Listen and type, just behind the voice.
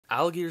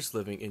Alligators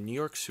living in New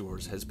York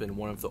sewers has been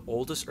one of the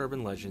oldest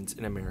urban legends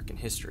in American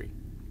history.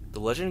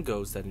 The legend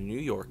goes that in New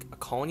York, a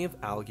colony of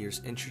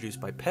alligators introduced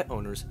by pet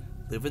owners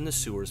live in the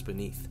sewers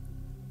beneath.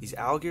 These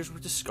alligators were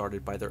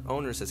discarded by their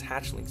owners as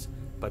hatchlings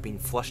by being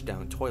flushed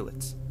down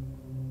toilets.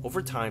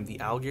 Over time, the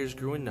alligators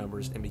grew in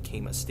numbers and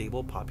became a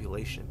stable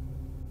population.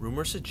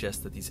 Rumors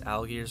suggest that these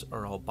alligators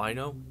are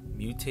albino,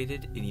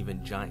 mutated, and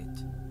even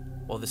giant.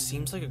 While this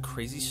seems like a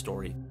crazy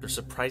story, there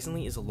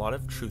surprisingly is a lot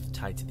of truth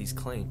tied to these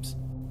claims.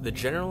 The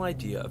general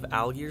idea of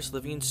alligators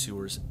living in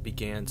sewers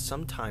began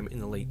sometime in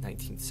the late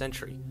 19th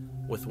century,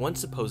 with one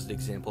supposed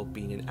example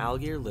being an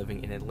alligator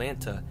living in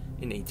Atlanta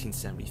in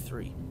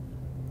 1873.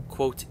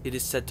 Quote, "It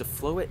is said to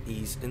flow at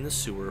ease in the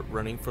sewer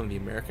running from the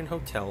American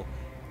Hotel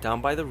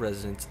down by the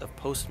residence of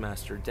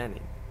Postmaster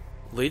Denning."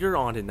 Later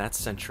on in that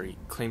century,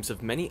 claims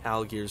of many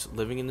alligators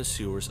living in the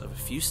sewers of a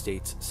few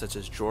states such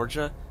as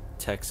Georgia,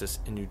 Texas,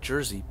 and New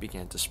Jersey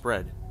began to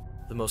spread.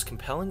 The most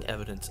compelling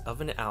evidence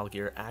of an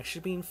alligator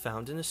actually being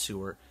found in a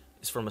sewer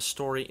is from a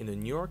story in the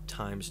New York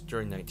Times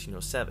during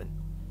 1907.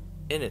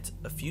 In it,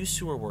 a few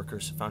sewer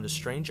workers found a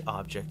strange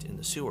object in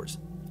the sewers.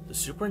 The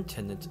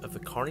superintendent of the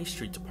Kearny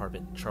Street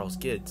Department, Charles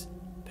Gids,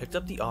 picked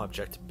up the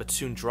object but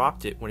soon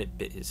dropped it when it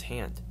bit his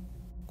hand.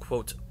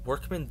 Quote,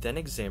 "Workmen then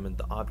examined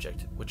the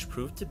object, which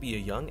proved to be a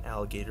young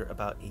alligator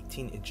about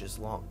 18 inches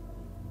long.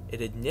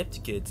 It had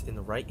nipped Gids in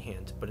the right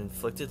hand but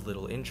inflicted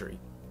little injury.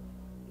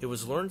 It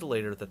was learned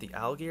later that the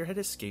alligator had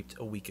escaped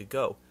a week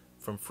ago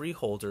from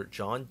freeholder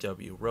John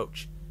W.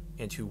 Roach,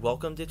 and who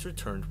welcomed its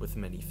return with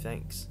many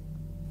thanks."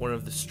 One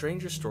of the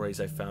stranger stories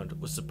I found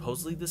was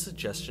supposedly the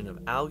suggestion of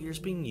alligators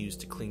being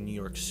used to clean New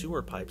York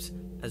sewer pipes,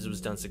 as it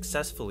was done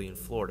successfully in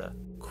Florida.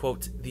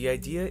 Quote, "The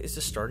idea is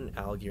to start an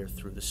alligator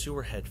through the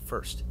sewer head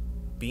first.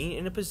 Being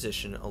in a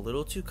position a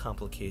little too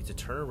complicated to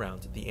turn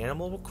around, the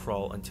animal will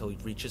crawl until he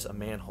reaches a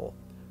manhole.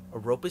 A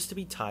rope is to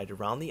be tied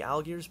around the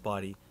alligator's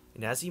body,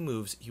 and as he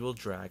moves, he will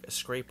drag a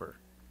scraper."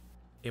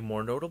 A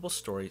more notable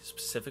story,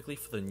 specifically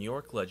for the New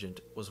York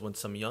legend, was when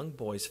some young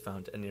boys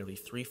found a nearly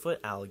 3-foot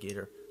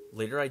alligator,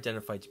 later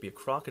identified to be a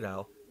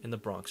crocodile, in the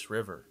Bronx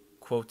River.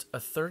 Quote, "A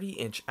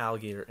 30-inch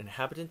alligator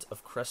inhabitant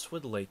of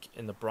Crestwood Lake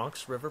in the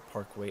Bronx River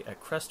Parkway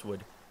at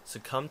Crestwood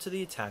succumbed to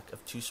the attack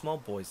of 2 small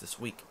boys this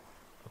week,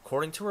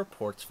 according to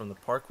reports from the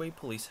Parkway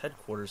Police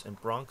Headquarters in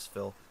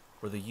Bronxville,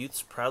 where the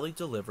youths proudly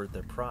delivered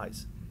their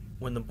prize.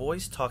 When the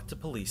boys talked to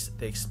police,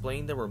 they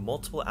explained there were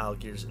multiple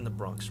alligators in the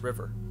Bronx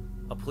River.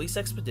 A police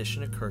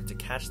expedition occurred to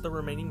catch the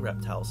remaining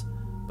reptiles,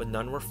 but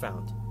none were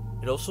found.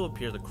 It also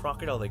appeared the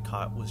crocodile they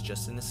caught was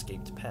just an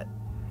escaped pet."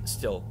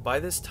 Still, by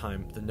this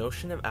time, the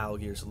notion of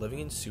alligators living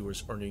in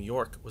sewers or New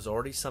York was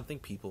already something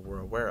people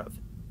were aware of.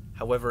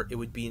 However, it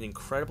would be an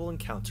incredible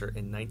encounter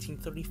in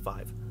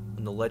 1935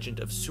 when the legend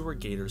of sewer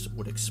gators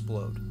would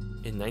explode.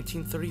 In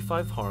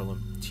 1935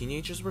 Harlem,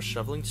 teenagers were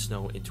shoveling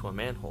snow into a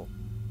manhole.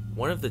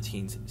 One of the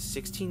teens,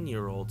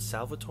 16-year-old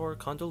Salvatore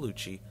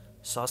Condalucci,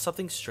 saw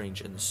something strange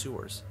in the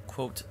sewers.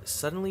 Quote,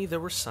 "Suddenly there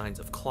were signs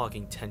of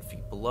clogging 10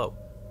 feet below,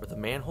 where the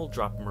manhole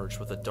drop merged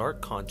with a dark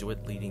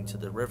conduit leading to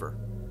the river.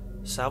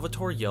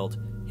 Salvatore yelled,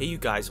 'Hey you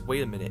guys,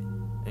 wait a minute,'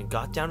 and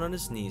got down on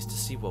his knees to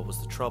see what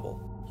was the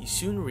trouble. He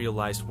soon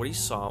realized what he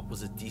saw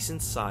was a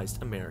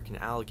decent-sized American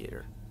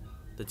alligator.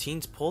 The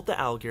teens pulled the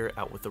alligator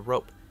out with a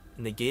rope,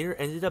 and the gator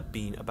ended up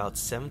being about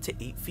 7 to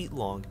 8 feet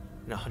long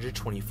and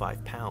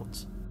 125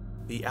 pounds.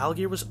 The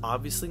alligator was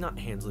obviously not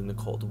handling the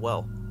cold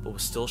well, but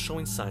was still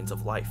showing signs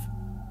of life.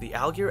 The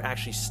alligator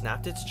actually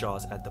snapped its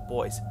jaws at the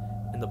boys,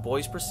 and the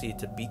boys proceeded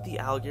to beat the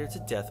alligator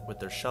to death with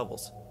their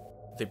shovels.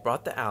 They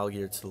brought the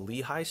alligator to the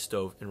Lehigh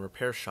Stove and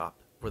Repair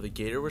Shop, where the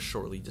gator was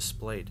shortly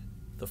displayed.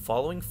 The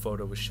following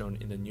photo was shown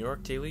in the New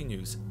York Daily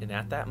News, and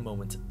at that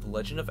moment, the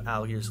legend of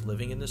alligators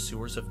living in the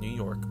sewers of New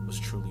York was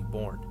truly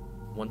born.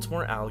 Once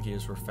more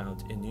alligators were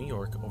found in New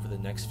York over the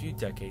next few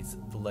decades,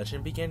 the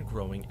legend began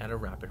growing at a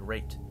rapid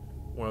rate.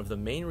 One of the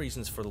main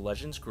reasons for the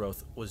legend's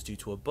growth was due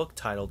to a book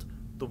titled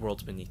The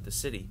World Beneath the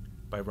City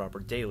by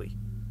Robert Daly.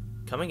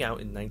 Coming out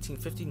in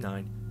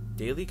 1959,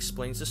 Daly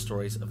explains the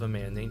stories of a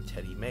man named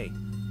Teddy May,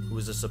 who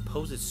was a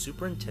supposed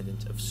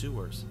superintendent of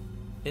sewers.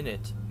 In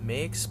it,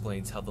 May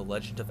explains how the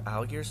legend of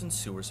alligators in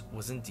sewers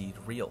was indeed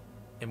real,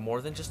 and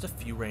more than just a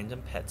few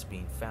random pets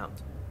being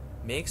found.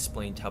 May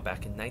explained how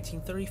back in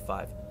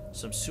 1935,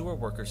 some sewer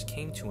workers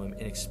came to him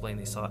and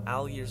explained they saw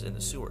alligators in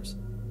the sewers.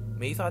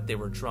 May thought they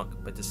were drunk,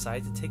 but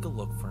decided to take a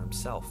look for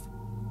himself.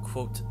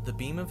 Quote, "The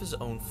beam of his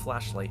own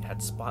flashlight had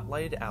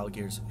spotlighted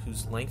alligators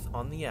whose length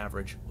on the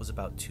average was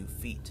about 2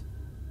 feet.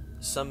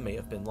 Some may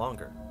have been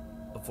longer.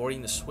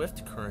 Avoiding the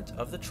swift current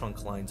of the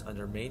trunk lines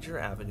under major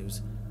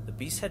avenues, the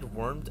beast had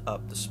wormed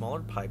up the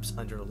smaller pipes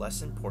under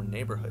less important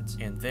neighborhoods,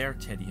 and there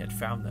Teddy had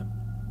found them.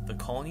 The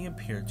colony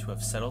appeared to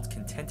have settled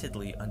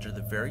contentedly under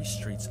the very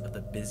streets of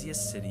the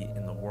busiest city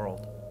in the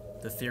world."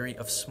 The theory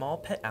of small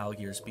pet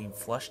alligators being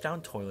flushed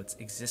down toilets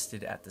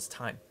existed at this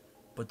time,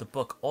 but the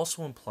book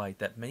also implied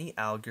that many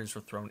alligators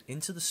were thrown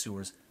into the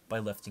sewers by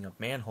lifting up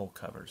manhole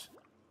covers.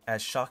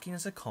 As shocking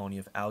as a colony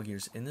of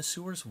alligators in the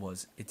sewers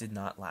was, it did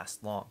not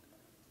last long.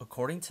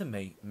 According to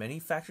May, many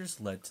factors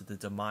led to the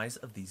demise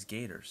of these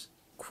gators.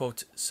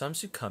 Quote, some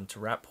succumbed to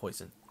rat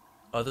poison.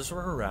 Others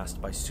were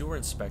harassed by sewer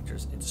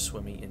inspectors into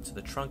swimming into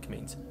the trunk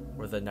mains,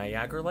 where the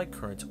Niagara-like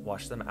current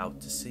washed them out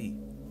to sea.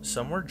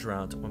 Some were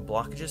drowned when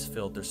blockages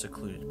filled their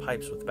secluded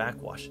pipes with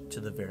backwash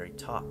to the very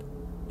top.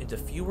 And a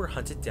few were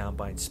hunted down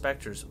by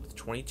inspectors with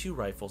 22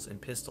 rifles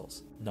and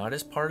pistols, not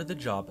as part of the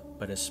job,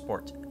 but as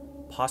sport,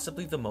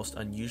 possibly the most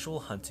unusual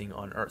hunting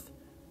on Earth,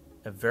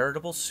 a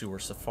veritable sewer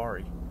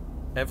safari.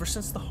 Ever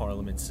since the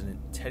Harlem incident,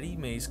 Teddy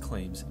Mays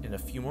claims and a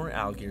few more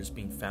alligators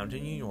being found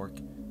in New York,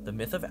 the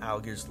myth of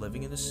alligators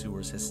living in the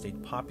sewers has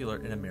stayed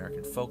popular in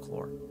American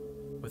folklore.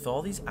 With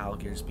all these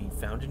alligators being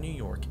found in New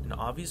York, an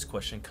obvious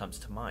question comes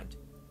to mind.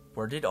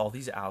 Where did all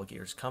these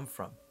alligators come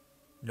from?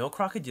 No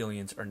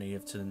crocodilians are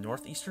native to the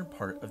northeastern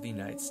part of the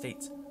United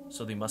States,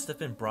 so they must have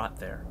been brought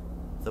there.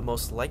 The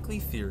most likely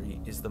theory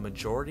is the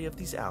majority of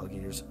these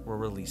alligators were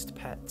released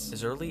pets.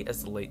 As early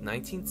as the late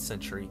 19th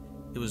century,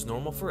 it was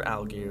normal for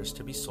alligators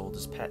to be sold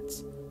as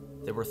pets.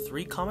 There were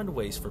 3 common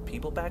ways for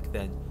people back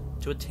then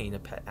to attain a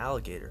pet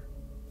alligator.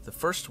 The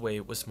first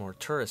way was more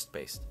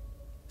tourist-based.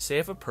 Say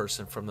if a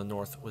person from the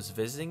north was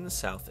visiting the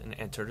south and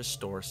entered a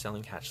store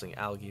selling hatchling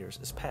alligators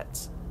as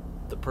pets.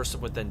 The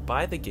person would then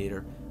buy the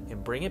gator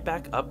and bring it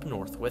back up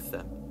north with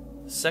them.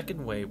 The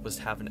second way was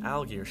to have an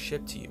alligator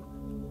shipped to you.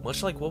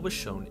 Much like what was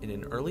shown in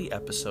an early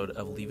episode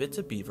of Leave It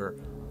to Beaver,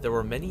 there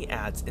were many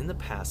ads in the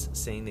past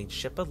saying they'd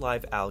ship a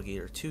live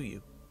alligator to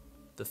you.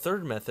 The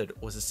third method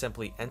was to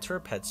simply enter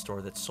a pet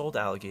store that sold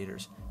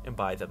alligators and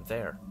buy them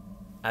there.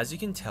 As you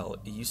can tell,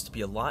 it used to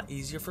be a lot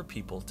easier for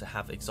people to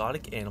have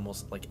exotic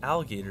animals like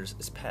alligators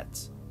as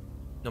pets.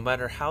 No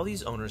matter how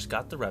these owners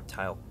got the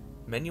reptile,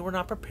 many were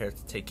not prepared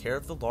to take care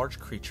of the large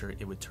creature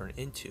it would turn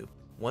into.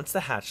 Once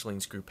the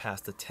hatchlings grew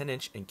past the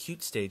 10-inch and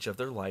cute stage of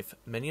their life,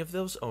 many of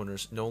those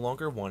owners no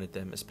longer wanted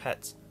them as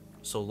pets,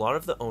 so a lot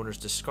of the owners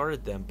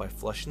discarded them by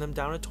flushing them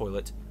down a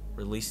toilet,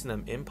 releasing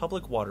them in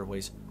public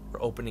waterways,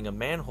 or opening a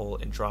manhole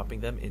and dropping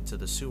them into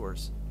the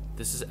sewers.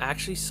 This is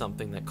actually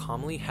something that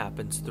commonly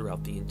happens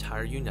throughout the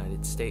entire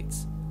United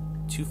States.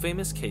 2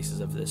 famous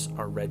cases of this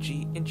are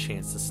Reggie and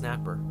Chance the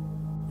Snapper.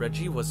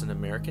 Reggie was an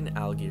American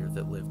alligator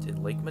that lived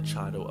in Lake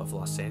Machado of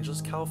Los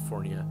Angeles,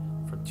 California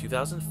from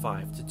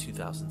 2005 to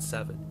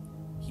 2007.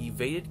 He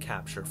evaded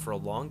capture for a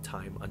long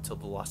time until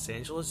the Los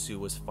Angeles Zoo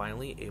was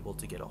finally able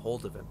to get a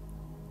hold of him.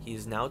 He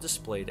is now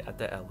displayed at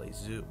the LA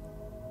Zoo.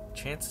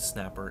 Chance the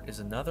Snapper is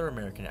another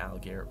American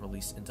alligator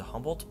released into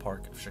Humboldt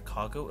Park of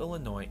Chicago,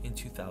 Illinois in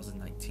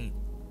 2019.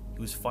 He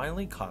was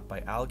finally caught by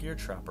alligator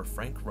trapper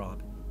Frank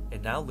Robb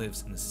and now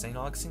lives in the St.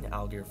 Augustine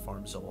Alligator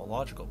Farm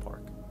Zoological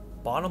Park.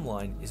 Bottom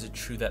line, is it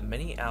true that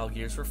many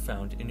alligators were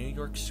found in New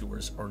York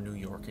sewers or New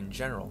York in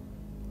general?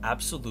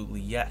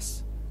 Absolutely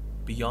yes.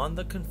 Beyond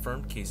the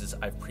confirmed cases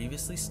I've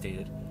previously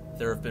stated,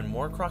 there have been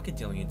more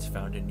crocodilians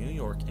found in New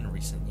York in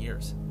recent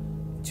years.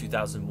 In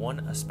 2001,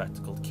 a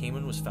spectacled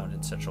caiman was found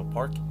in Central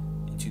Park.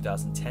 In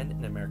 2010,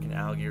 an American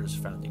alligator was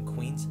found in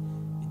Queens.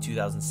 In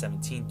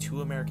 2017,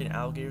 2 American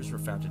alligators were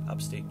found in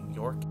upstate New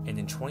York. And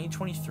in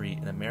 2023,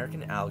 an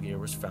American alligator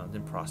was found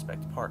in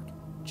Prospect Park,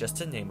 just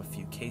to name a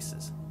few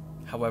cases.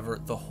 However,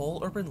 the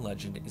whole urban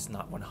legend is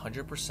not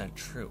 100%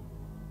 true.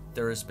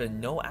 There has been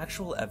no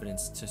actual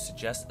evidence to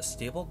suggest a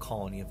stable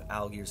colony of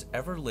alligators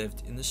ever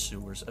lived in the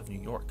sewers of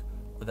New York,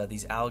 or that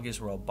these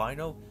alligators were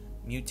albino,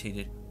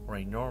 mutated, or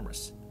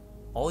enormous.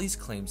 All these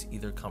claims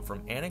either come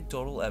from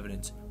anecdotal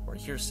evidence or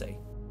hearsay.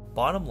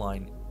 Bottom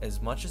line,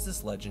 as much as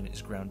this legend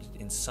is grounded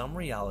in some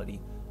reality,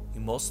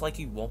 you most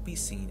likely won't be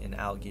seeing an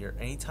alligator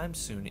anytime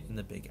soon in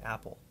the Big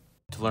Apple.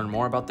 To learn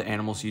more about the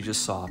animals you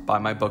just saw, buy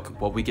my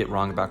book, What We Get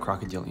Wrong About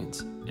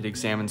Crocodilians. It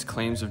examines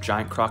claims of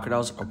giant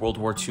crocodiles, a World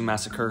War II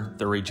massacre,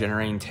 their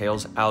regenerating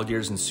tails,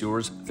 alligators in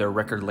sewers, their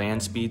record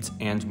land speeds,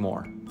 and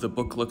more. The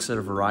book looks at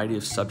a variety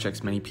of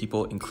subjects many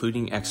people,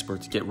 including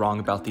experts, get wrong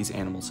about these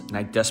animals, and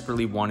I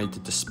desperately wanted to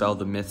dispel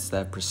the myths that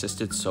have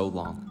persisted so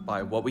long.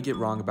 Buy What We Get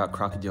Wrong About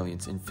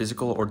Crocodilians in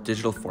physical or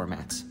digital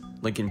formats.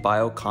 Link in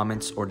bio,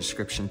 comments, or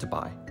description to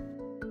buy.